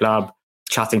supporting the club,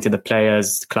 chatting to the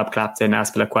players. Club captain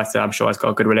Azpilicueta, I'm sure, has got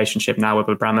a good relationship now with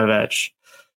Abramovich.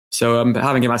 So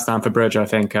having him at Stamford Bridge, I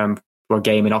think for a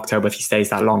game in October, if he stays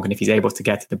that long and if he's able to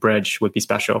get to the bridge, would be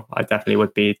special. I definitely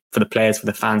would be, for the players, for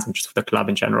the fans, and just for the club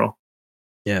in general.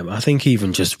 Yeah, I think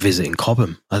even just visiting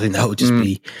Cobham, I think that would just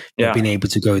be being able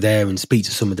to go there and speak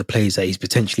to some of the players that he's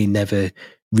potentially never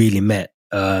really met,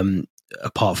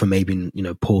 apart from maybe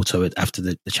Porto after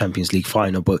the Champions League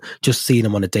final, but just seeing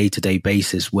them on a day-to-day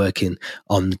basis working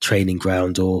on the training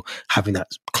ground, or having that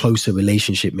closer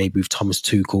relationship maybe with Thomas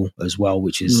Tuchel as well,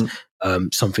 which is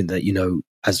something that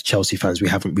as Chelsea fans we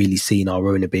haven't really seen our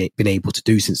owner been able to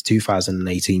do since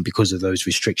 2018 because of those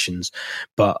restrictions.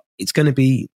 But it's going to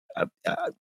be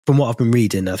from what I've been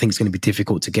reading, I think it's going to be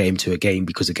difficult to get him to a game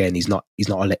because, again, he's not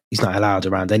allowed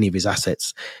around any of his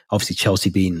assets. Obviously, Chelsea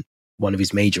being one of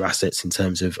his major assets in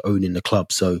terms of owning the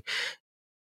club. So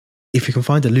if you can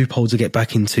find a loophole to get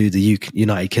back into the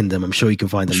United Kingdom, I'm sure you can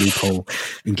find a loophole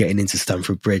in getting into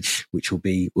Stamford Bridge, which will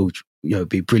be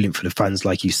brilliant for the fans,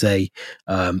 like you say.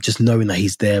 Just knowing that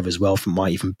he's there as well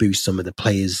might even boost some of the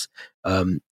players.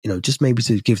 Just maybe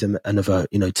to give them another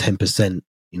 10%.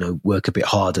 Work a bit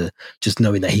harder, just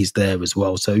knowing that he's there as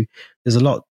well. So there's a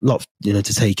lot, to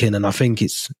take in. And I think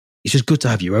it's just good to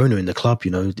have your owner in the club,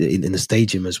 in the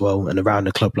stadium as well, and around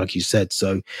the club, like you said.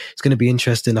 So it's going to be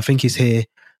interesting. I think he's here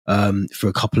for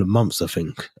a couple of months, I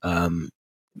think.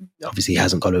 Obviously he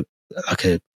hasn't got to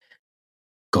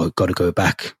go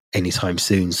back anytime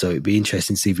soon. So it'd be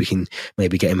interesting to see if we can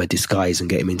maybe get him a disguise and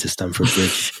get him into Stamford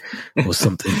Bridge or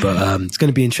something. But it's going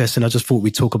to be interesting. I just thought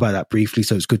we'd talk about that briefly.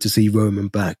 So it's good to see Roman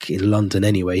back in London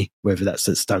anyway. Whether that's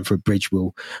at Stamford Bridge,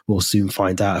 we'll soon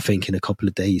find out, I think, in a couple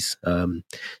of days.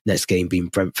 Next game being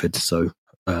Brentford. So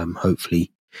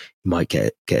hopefully you might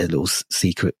get a little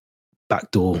secret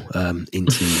backdoor into,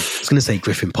 I was going to say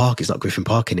Griffin Park. It's not Griffin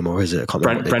Park anymore, is it? I can't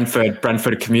remember.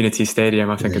 Brentford Community Stadium,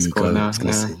 I think it's called now. I was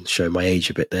going to show my age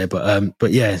a bit there. But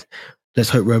yeah, let's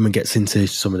hope Roman gets into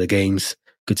some of the games.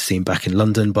 Good to see him back in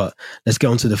London. But let's get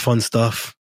on to the fun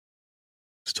stuff.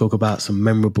 Let's talk about some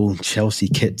memorable Chelsea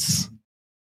kits.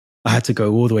 I had to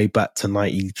go all the way back to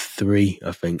 93,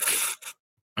 I think.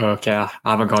 Okay, I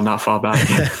haven't gone that far back.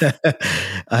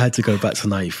 I had to go back to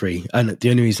 93. And the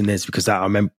only reason is because I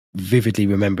vividly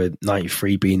remember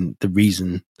 93 being the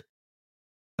reason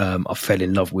I fell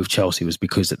in love with Chelsea, was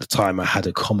because at the time I had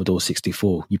a Commodore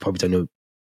 64. You probably don't know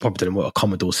what a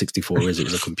Commodore 64 is. It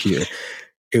was a computer.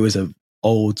 It was an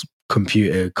old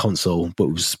computer console, but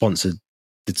it was sponsored.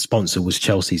 The sponsor was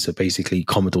Chelsea. So basically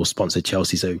Commodore sponsored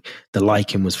Chelsea. So the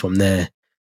liking was from there.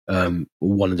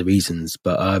 One of the reasons.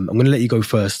 But I'm going to let you go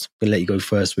first.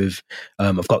 With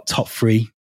I've got top 3,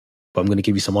 but I'm going to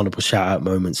give you some honourable shout out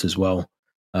moments as well.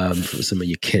 For some of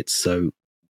your kits. So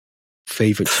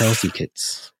favourite Chelsea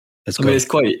kits. Let's go.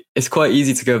 It's quite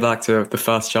easy to go back to the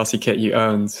first Chelsea kit you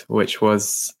owned, which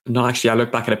was not actually, I look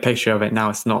back at a picture of it now,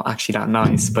 it's not actually that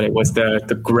nice, but it was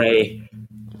the grey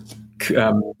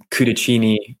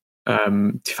Cudicini,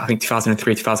 I think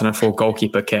 2003, 2004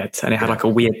 goalkeeper kit. And it had like a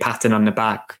weird pattern on the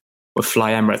back with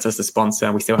Fly Emirates as the sponsor.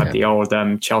 And we still had the old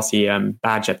Chelsea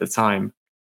badge at the time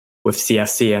with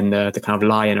CFC and the kind of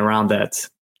lion around it.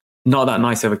 Not that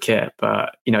nice of a kit,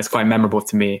 but it's quite memorable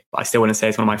to me. But I still wouldn't say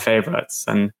it's one of my favorites.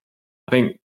 And I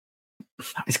think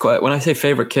it's quite, when I say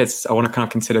favorite kits, I want to kind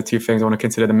of consider 2 things. I want to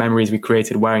consider the memories we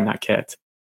created wearing that kit,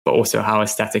 but also how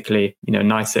aesthetically,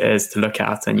 nice it is to look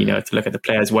at, and to look at the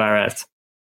players wear it.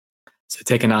 So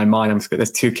taking that in mind,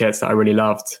 there's 2 kits that I really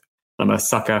loved. I'm a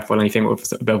sucker for anything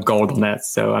with a bit of gold on it.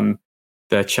 So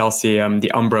the Chelsea,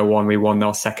 the Umbro one, we won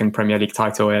our 2nd Premier League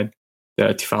title in.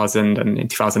 The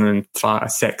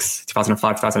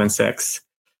 2005, 2006.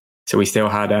 So we still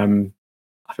had, I think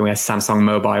we had Samsung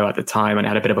Mobile at the time, and it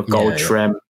had a bit of a gold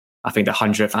trim. I think the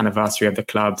 100th anniversary of the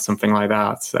club, something like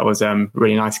that. So that was a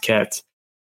really nice kit.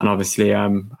 And obviously, I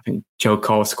think Joe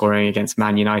Cole scoring against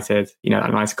Man United,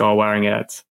 that nice goal wearing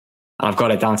it. And I've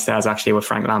got it downstairs actually with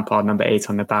Frank Lampard, number 8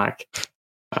 on the back.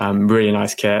 Really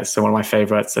nice kit. So one of my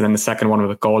favorites. And then the second one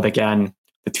with the gold again,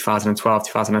 the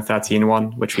 2012-2013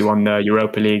 one, which we won the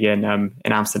Europa League in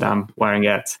Amsterdam wearing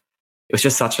it. It was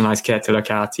just such a nice kit to look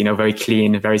at, very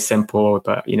clean, very simple,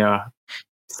 but,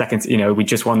 second, we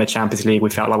just won the Champions League.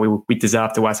 We felt like we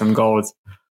deserved to wear some gold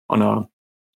on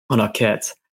on our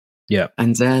kit. Yeah.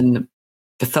 And then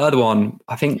the third one,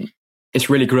 I think it's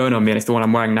really grown on me, and it's the one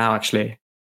I'm wearing now, actually.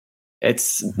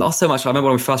 It's not so much, I remember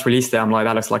when we first released it, I'm like,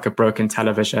 that looks like a broken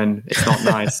television. It's not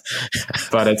nice.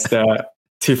 But it's the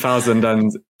 2000,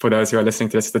 and for those who are listening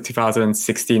to this, the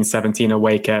 2016-17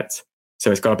 away kit. So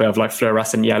it's got a bit of like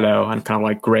fluorescent yellow and kind of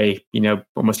like grey,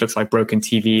 almost looks like broken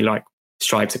TV, like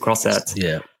stripes across it.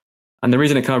 Yeah. And the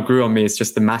reason it kind of grew on me is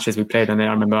just the matches we played in there.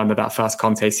 I remember under that first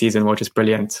Conte season were just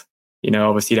brilliant.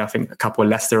 Obviously, I think a couple of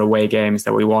Leicester away games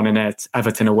that we won in it.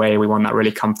 Everton away, we won that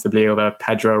really comfortably over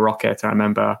Pedro Rocket, I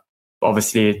remember. But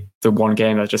obviously, the one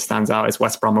game that just stands out is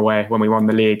West Brom away when we won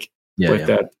the league with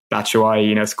the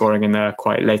Batshuayi, scoring in there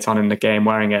quite late on in the game,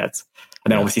 wearing it.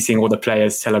 And then obviously seeing all the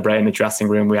players celebrate in the dressing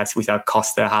room. We had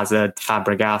Costa, Hazard,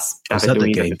 Fabregas, David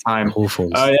Luiz at the time.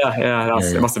 Awful. Oh, yeah.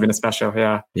 It must have been a special,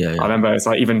 yeah. I remember it's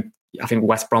like even... I think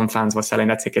West Brom fans were selling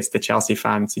their tickets to Chelsea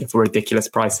fans for ridiculous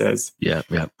prices. Yeah.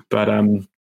 But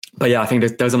yeah, I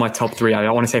think those are my top three. I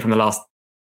don't want to say from the last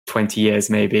 20 years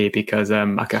maybe, because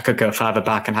I could go further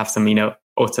back and have some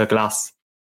auto glass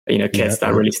kits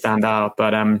that really stand out.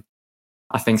 But I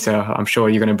think so. I'm sure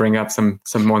you're going to bring up some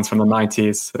ones from the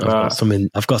 90s.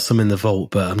 I've got some in the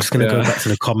vault, but I'm just going to go back to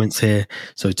the comments here.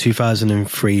 So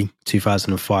 2003,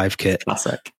 2005 kit.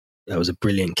 Classic. That was a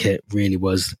brilliant kit, really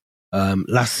was.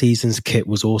 Last season's kit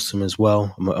was awesome as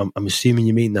well. I'm assuming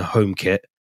you mean the home kit,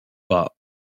 but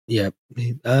yeah,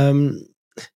 I'll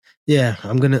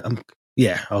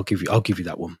give you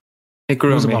that one. It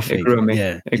grew on me. It grew on me.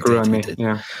 Yeah, it grew on me.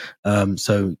 Yeah.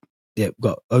 So yeah, we've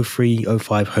got 03,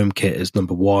 05 home kit as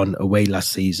number 1, away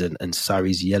last season, and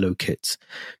Sarri's yellow kits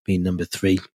being number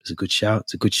 3. It's a good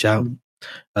shout.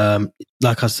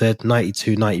 Like I said,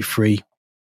 92, 93.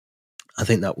 I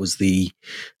think that was the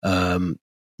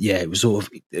it was sort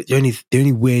of the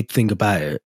only weird thing about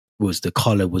it was the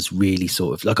collar was really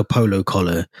sort of like a polo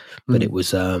collar, but it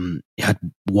was it had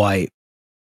white,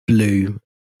 blue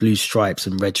stripes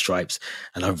and red stripes,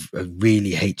 and I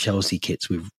really hate Chelsea kits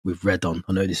with red on.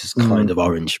 I know this is kind of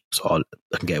orange, so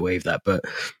I can get away with that, but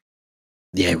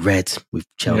yeah, red with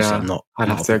Chelsea. Yeah, I'd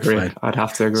have to agree.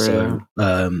 So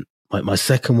my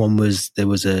second one was there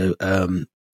was a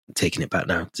taking it back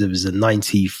now. There was a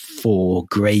 94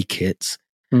 grey kit.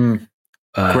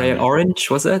 Grey and orange,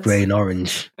 was it? Grey and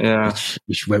orange, yeah,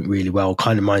 which went really well.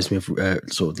 Kind of reminds me of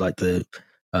sort of like the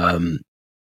Ruud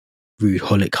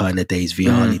Gullit kind of days,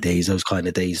 Vialli days, those kind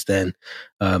of days. Then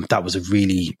that was a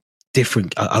really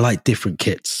different. I like different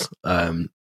kits,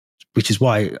 which is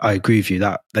why I agree with you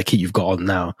that the kit you've got on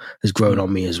now has grown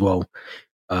on me as well.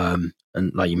 And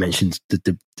like you mentioned,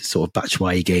 the sort of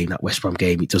Batshuayi game, that West Brom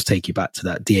game, it does take you back to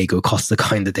that Diego Costa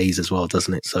kind of days as well,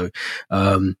 doesn't it? So.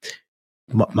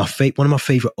 One of my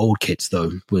favorite old kits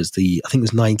though was I think it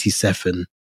was 97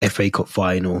 FA Cup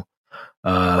final.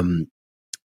 I'd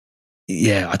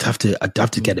have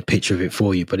to get a picture of it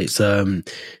for you, but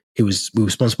we were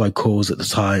sponsored by Coles at the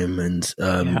time, and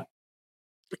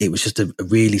it was just a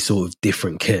really sort of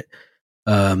different kit.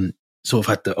 Sort of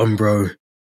had the Umbro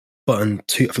button,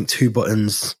 two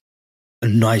buttons, a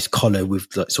nice collar with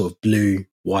like sort of blue,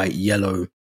 white, yellow,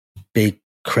 big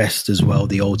crest as well,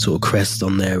 the old sort of crest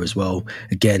on there as well.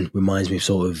 Again, reminds me of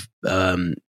sort of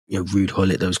Ruud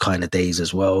Gullit, those kind of days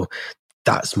as well.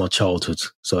 That's my childhood,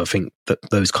 so I think that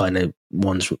those kind of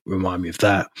ones remind me of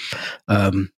that.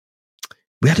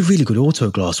 We had a really good auto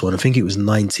glass one. I think it was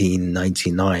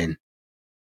 1999.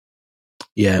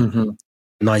 Yeah,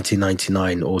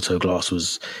 1999 auto glass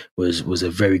was a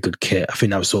very good kit. I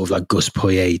think that was sort of like Gus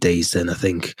Poyet days then. I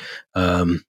think, I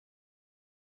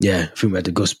think we had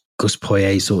the Gus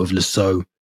Poyet, sort of Lasso,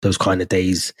 those kind of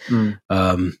days.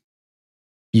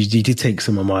 You did take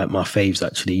some of my faves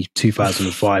actually.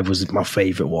 2005 was my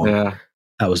favorite one. Yeah,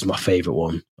 that was my favorite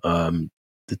one. The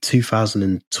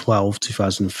 2012,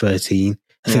 2013.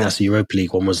 I think that's the Europa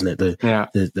League one, wasn't it?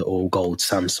 The all gold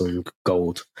Samsung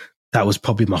gold. That was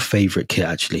probably my favorite kit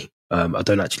actually. I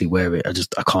don't actually wear it.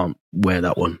 I can't wear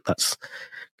that one. That's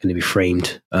going to be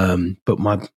framed. But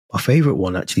my favorite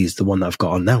one actually is the one that I've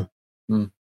got on now.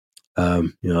 I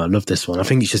love this one. I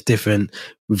think it's just different.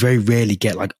 We very rarely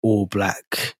get like all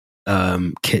black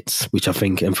kits, which I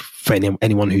think, and for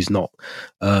anyone who's not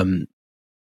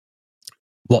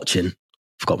watching,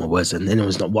 forgot my words, and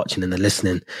anyone's not watching and they're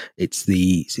listening, it's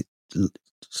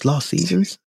last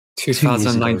season's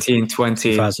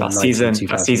 2019-20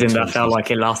 that season that felt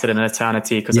like it lasted an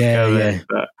eternity because of COVID.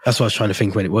 But that's what I was trying to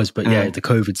think when it was, but the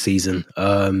COVID season.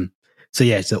 So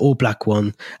yeah, it's an all black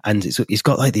one, and it's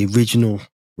got like the original.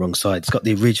 Wrong side. It's got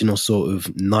the original sort of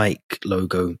Nike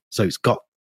logo. So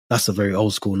that's a very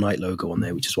old school Nike logo on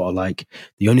there, which is what I like.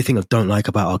 The only thing I don't like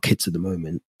about our kits at the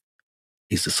moment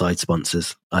is the side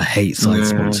sponsors. I hate side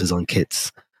sponsors on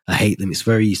kits. I hate them. It's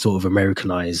very sort of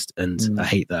Americanized, and I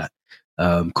hate that.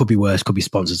 Could be worse. Could be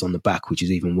sponsors on the back, which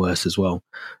is even worse as well.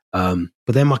 But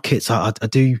they're my kits. I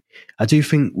do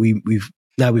think we've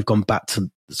gone back to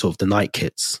sort of the night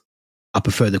kits. I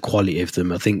prefer the quality of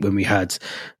them. I think when we had,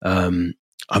 I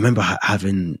remember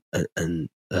having an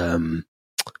I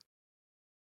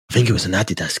think it was an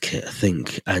Adidas kit, I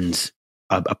think, and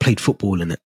I played football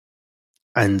in it,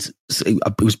 and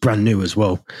it was brand new as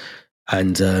well.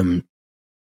 And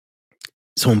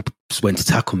someone went to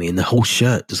tackle me, and the whole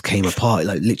shirt just came apart,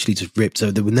 like literally just ripped.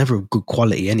 So they were never of good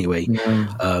quality anyway.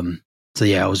 So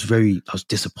yeah, I was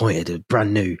disappointed. A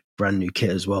brand new kit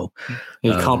as well.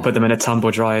 You can't put them in a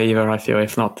tumble dryer either, I feel.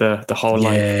 If not, the whole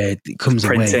it comes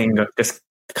printing just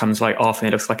comes like off, and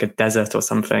it looks like a desert or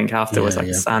something afterwards, like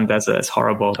a sand desert. It's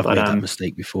horrible. I've made that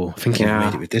mistake before. I think I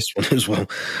made it with this one as well.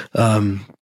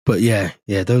 But yeah,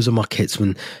 those are my kits.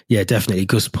 When definitely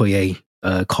Gus Poyet.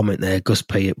 Comment there, Gus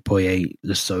Poyet,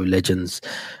 Le Sceaux legends.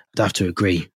 I'd have to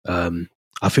agree.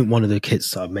 I think one of the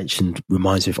kits I mentioned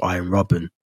reminds me of Iron Robin,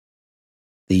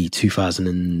 the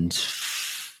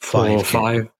 2005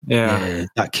 kit. Yeah,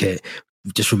 that kit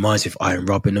just reminds me of Iron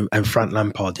Robin and Frank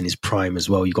Lampard in his prime as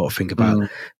well. You got to think about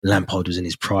Lampard was in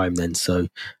his prime then. So,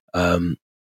 the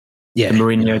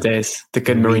Mourinho days, the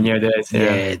good Mourinho days.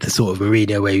 Yeah, the sort of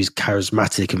Mourinho where he was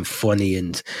charismatic and funny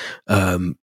and,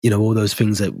 all those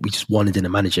things that we just wanted in a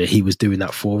manager. He was doing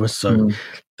that for us. So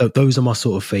those are my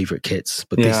sort of favorite kits.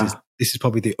 But this is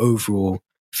probably the overall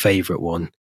favorite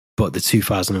one. But the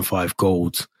 2005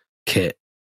 gold kit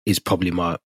is probably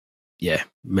my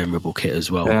memorable kit as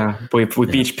well. Yeah,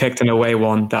 we've each picked an away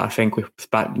one that I think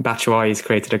Batshuayi's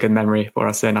created a good memory for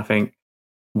us in. I think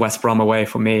West Brom away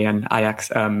for me, and Ajax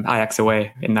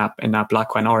away in that black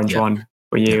and orange one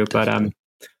for you. But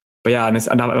yeah, and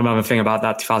another thing about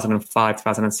that 2005,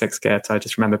 2006 kit, I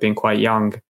just remember being quite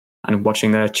young and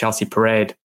watching the Chelsea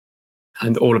parade,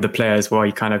 and all of the players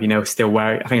were kind of still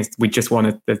wearing. I think we just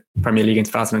won the Premier League in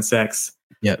 2006.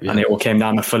 And it all came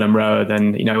down the Fulham Road,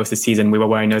 and it was the season we were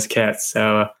wearing those kits.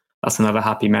 So that's another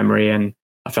happy memory, and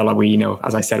I feel like we,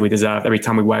 as I said, we deserve every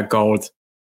time we wear gold,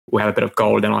 we have a bit of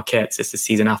gold in our kits. It's the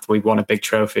season after we've won a big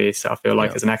trophy, so I feel like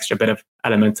there's an extra bit of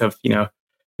element of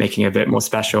making it a bit more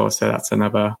special. So that's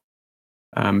another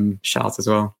shout as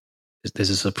well.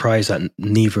 There's a surprise that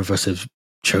neither of us have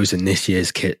chosen this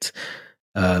year's kit.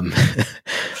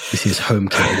 This is home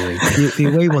kit anyway. The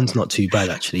away one's not too bad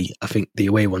actually. I think the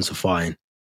away ones are fine.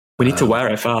 We need to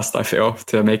wear it first, I feel,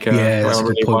 to make a... Yeah, that's a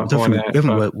good point. We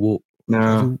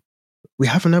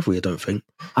haven't, have we? I don't think.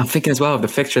 I'm thinking as well of the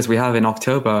fixtures we have in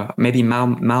October. Maybe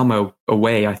Malmo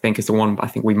away, I think, is the one I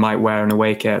think we might wear an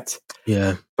away kit.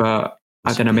 Yeah. But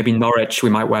I don't know, maybe Norwich,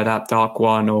 we might wear that dark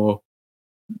one, or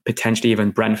potentially even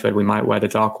Brentford, we might wear the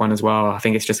dark one as well. I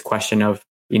think it's just a question of,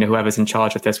 whoever's in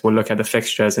charge of this will look at the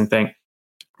fixtures and think,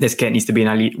 this kit needs to be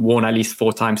worn at least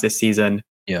 4 times this season.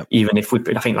 Yeah. Even if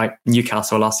I think like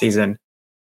Newcastle last season,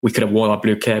 we could have worn our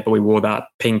blue kit, but we wore that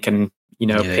pink and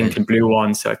pink and blue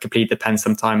one. So it completely depends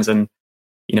sometimes. And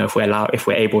if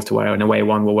we're able to wear an away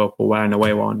one, we'll wear an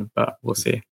away one. But we'll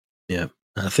see. Yeah,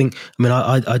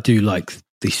 I do like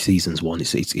this season's one.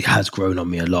 It has grown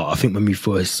on me a lot. I think when we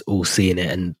first all seen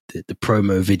it and the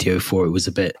promo video for it was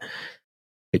a bit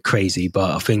crazy,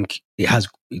 but I think it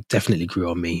definitely grew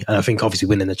on me. And I think obviously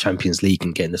winning the Champions League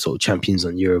and getting the sort of champions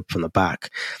on Europe from the back,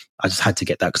 I just had to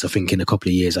get that because I think in a couple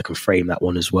of years I can frame that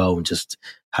one as well and just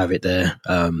have it there.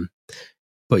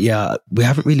 But yeah, we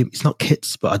haven't really, it's not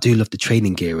kits, but I do love the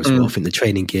training gear as well. I think the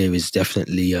training gear is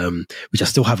definitely, which I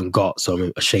still haven't got. So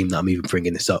I'm ashamed that I'm even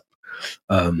bringing this up.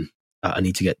 I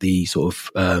need to get the sort of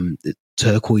the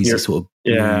turquoise sort of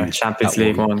Champions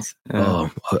League ones. Yeah. Oh,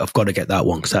 I've got to get that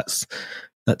one because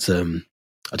that's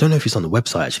I don't know if it's on the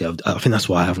website actually. I think that's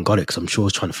why I haven't got it because I'm sure I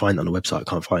was trying to find it on the website. I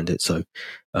can't find it. So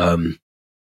there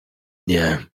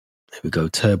we go.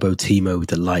 Turbo Timo with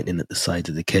the lightning at the side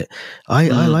of the kit.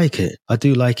 I like it. I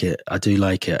do like it.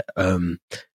 I'd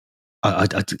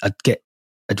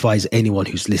advise anyone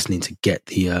who's listening to get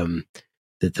the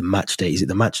match day. Is it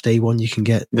the match day one you can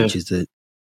get? Which is the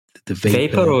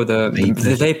Vapor or the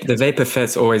Vapor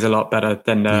fit's always a lot better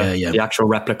than the actual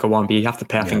replica one, but you have to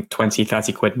pay I think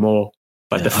 20-30 quid more,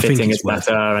 but the fitting is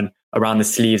better, and around the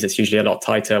sleeves it's usually a lot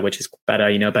tighter, which is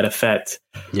better, better fit.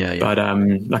 But like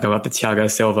I got the Thiago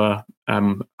Silva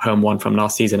home one from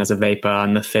last season as a Vapor,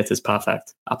 and the fit is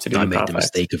perfect. Absolutely perfect. I made the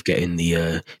mistake of getting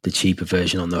the cheaper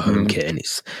version on the home kit, and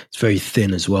it's very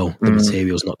thin as well. The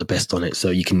material's not the best on it,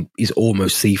 so it's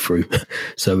almost see-through.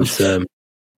 So it's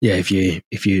yeah, if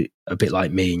you're a bit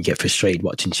like me and you get frustrated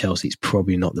watching Chelsea, it's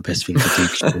probably not the best thing to do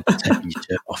because you're taking your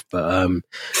shirt off.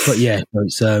 But yeah,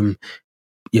 it's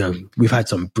we've had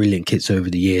some brilliant kits over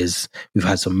the years. We've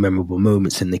had some memorable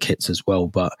moments in the kits as well.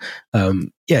 But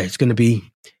it's going to be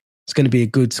a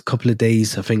good couple of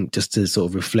days, I think, just to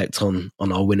sort of reflect on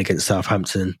our win against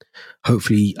Southampton.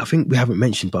 Hopefully, I think we haven't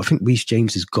mentioned, but I think Reece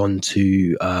James has gone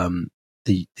to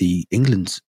the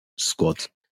England squad.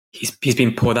 He's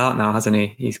been pulled out now, hasn't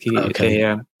he?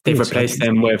 They've replaced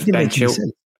him with Ben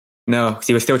Chilwell. No, because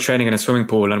he was still training in a swimming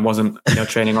pool and wasn't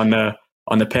training on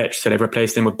the pitch. So they've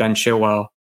replaced him with Ben Chilwell,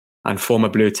 and former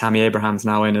Blue Tammy Abraham's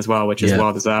now in as well, which is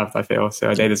well deserved, I feel.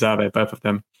 So they deserve it, both of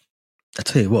them. I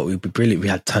tell you what, it would be brilliant if we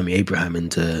had Tammy Abraham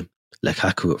and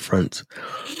Lukaku up front.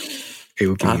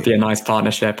 That'd be a nice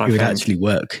partnership. It would actually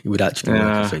work.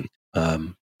 I think.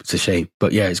 It's a shame,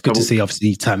 but yeah, it's good to see.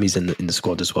 Obviously, Tammy's in the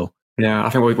squad as well. Yeah, I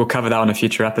think we'll cover that on a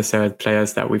future episode.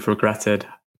 Players that we've regretted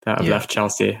that have left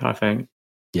Chelsea, I think.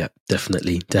 Yeah,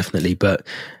 definitely. But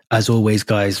as always,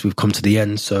 guys, we've come to the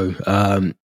end. So,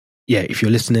 if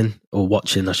you're listening or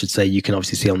watching, I should say, you can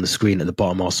obviously see on the screen at the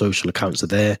bottom our social accounts are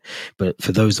there. But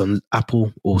for those on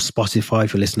Apple or Spotify,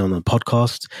 if you're listening on the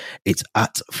podcast, it's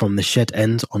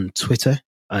 @FromTheShedEnd on Twitter.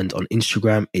 And on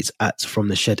Instagram, it's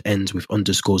 @FromTheShedEnd with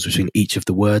underscores between each of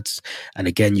the words. And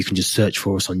again, you can just search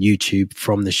for us on YouTube,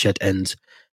 From the Shed End.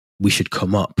 We should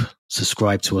come up.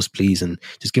 Subscribe to us, please. And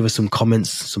just give us some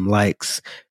comments, some likes.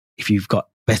 If you've got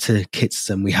better kits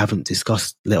than we haven't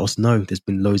discussed, let us know. There's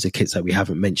been loads of kits that we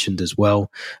haven't mentioned as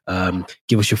well.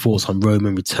 Give us your thoughts on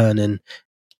Roman returning.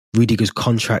 Rudiger's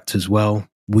contract as well.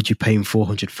 Would you pay him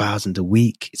 $400,000 a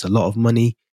week? It's a lot of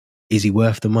money. Is he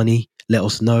worth the money? Let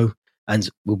us know. And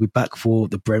we'll be back for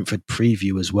the Brentford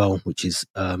preview as well, which is,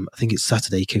 I think it's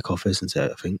Saturday kickoff, isn't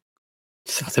it? I think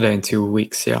Saturday in 2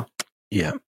 weeks. Yeah.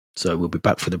 Yeah. So we'll be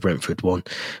back for the Brentford one.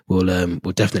 We'll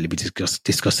definitely be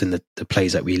discussing the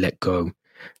plays that we let go,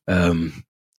 and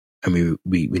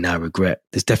we now regret.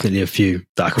 There's definitely a few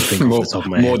that I can think of off the top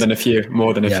of my head. More than a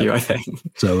few, I think.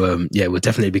 So we'll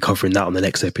definitely be covering that on the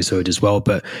next episode as well.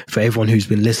 But for everyone who's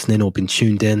been listening or been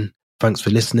tuned in, thanks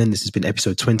for listening. This has been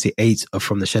episode 28 of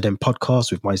From the Shed End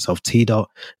podcast with myself, T-Dot,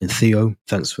 and Theo.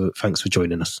 Thanks for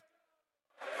joining us.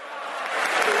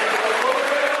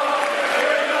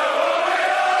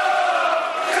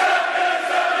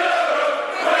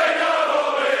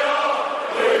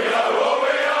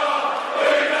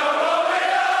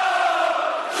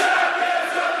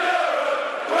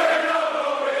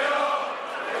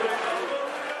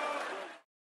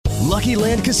 Lucky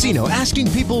Land Casino, asking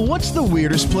people, what's the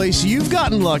weirdest place you've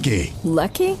gotten lucky?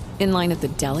 Lucky? In line at the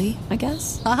deli, I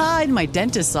guess? Aha, in my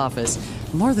dentist's office.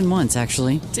 More than once,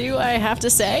 actually. Do I have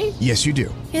to say? Yes, you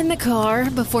do. In the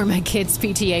car before my kids'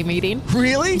 PTA meeting.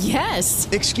 Really? Yes.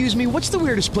 Excuse me, what's the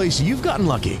weirdest place you've gotten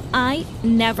lucky? I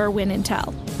never win and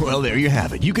tell. Well, there you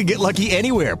have it. You can get lucky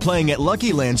anywhere, playing at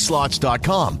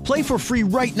LuckyLandSlots.com. Play for free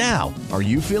right now. Are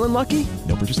you feeling lucky?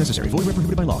 No purchase necessary. Void where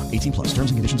prohibited by law. 18+.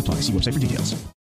 Terms and conditions apply. See website for details.